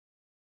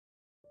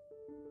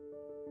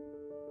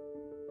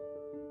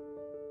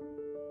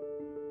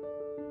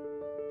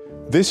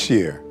This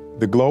year,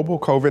 the global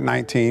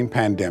COVID-19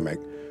 pandemic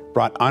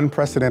brought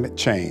unprecedented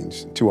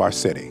change to our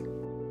city,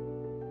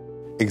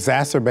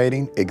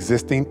 exacerbating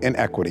existing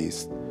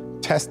inequities,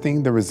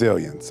 testing the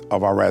resilience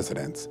of our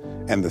residents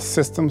and the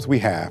systems we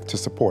have to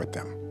support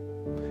them,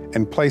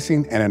 and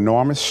placing an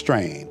enormous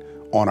strain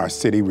on our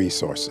city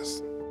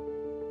resources.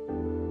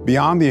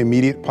 Beyond the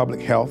immediate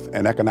public health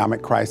and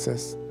economic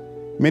crisis,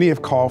 many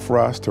have called for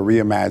us to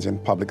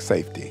reimagine public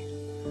safety.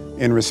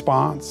 In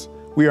response,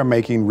 we are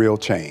making real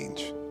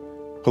change.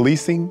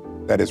 Policing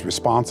that is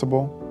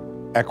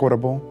responsible,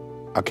 equitable,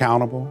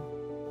 accountable,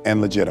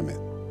 and legitimate.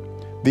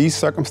 These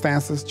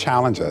circumstances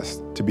challenge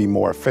us to be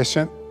more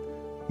efficient,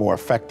 more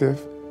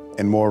effective,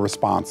 and more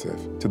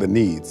responsive to the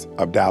needs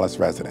of Dallas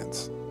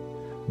residents.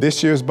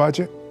 This year's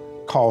budget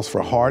calls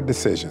for hard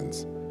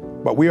decisions,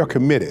 but we are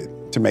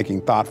committed to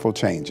making thoughtful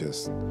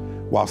changes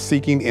while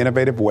seeking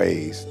innovative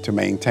ways to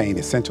maintain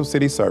essential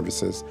city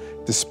services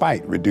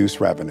despite reduced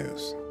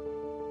revenues.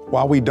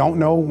 While we don't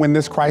know when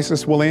this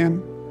crisis will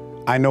end,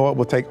 I know it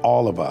will take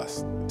all of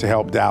us to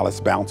help Dallas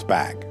bounce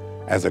back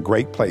as a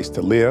great place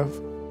to live,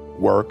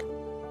 work,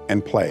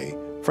 and play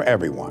for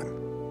everyone.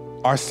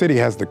 Our city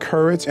has the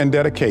courage and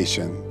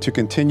dedication to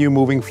continue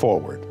moving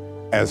forward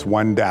as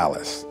one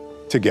Dallas,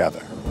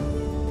 together.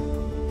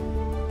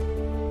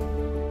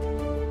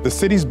 The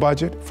city's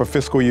budget for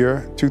fiscal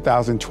year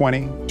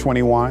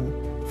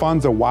 2020-21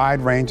 funds a wide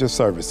range of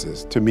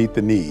services to meet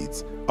the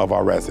needs of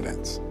our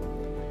residents.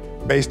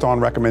 Based on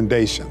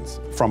recommendations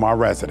from our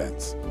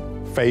residents,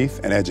 faith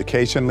and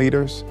education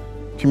leaders,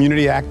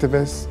 community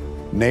activists,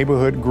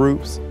 neighborhood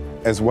groups,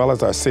 as well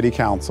as our city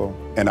council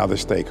and other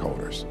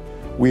stakeholders,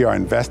 we are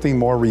investing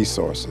more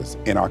resources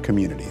in our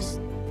communities.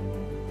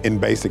 In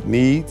basic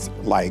needs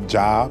like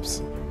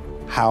jobs,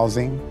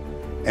 housing,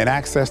 and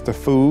access to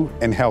food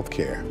and health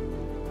care,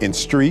 in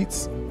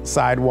streets,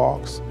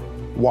 sidewalks,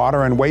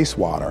 water and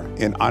wastewater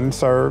in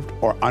unserved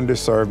or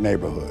underserved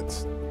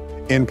neighborhoods,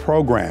 in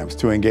programs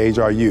to engage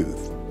our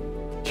youth,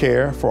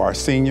 care for our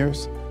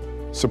seniors,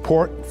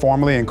 support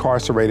formerly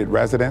incarcerated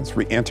residents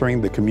re-entering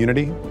the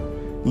community,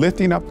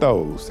 lifting up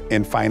those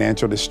in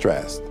financial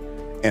distress,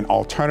 and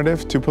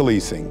alternatives to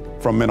policing,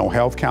 from mental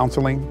health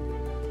counseling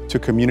to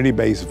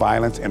community-based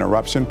violence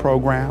interruption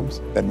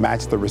programs that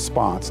match the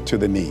response to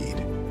the need.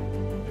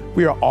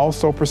 We are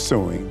also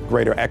pursuing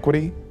greater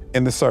equity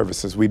in the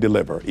services we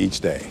deliver each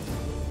day.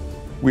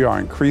 We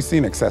are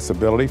increasing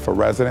accessibility for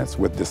residents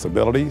with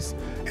disabilities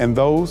and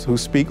those who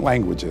speak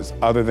languages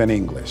other than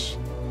English.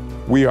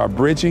 We are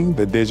bridging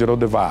the digital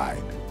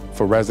divide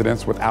for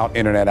residents without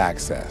internet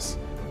access.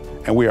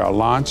 And we are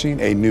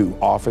launching a new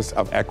Office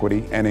of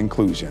Equity and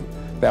Inclusion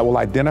that will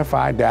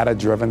identify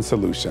data-driven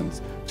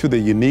solutions to the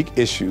unique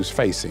issues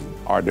facing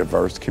our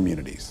diverse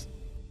communities.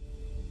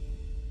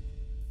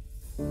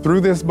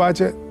 Through this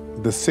budget,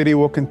 the city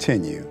will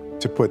continue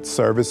to put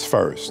service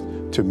first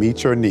to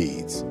meet your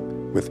needs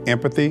with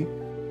empathy,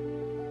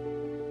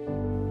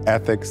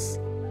 ethics,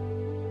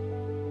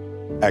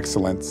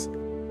 excellence,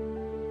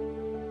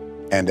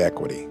 and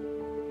equity.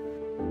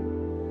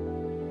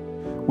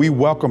 We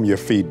welcome your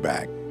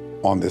feedback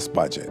on this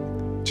budget.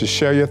 To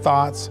share your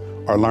thoughts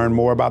or learn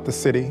more about the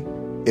city,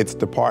 its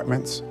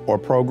departments, or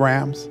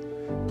programs,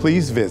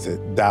 please visit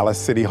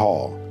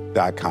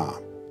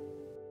DallasCityHall.com.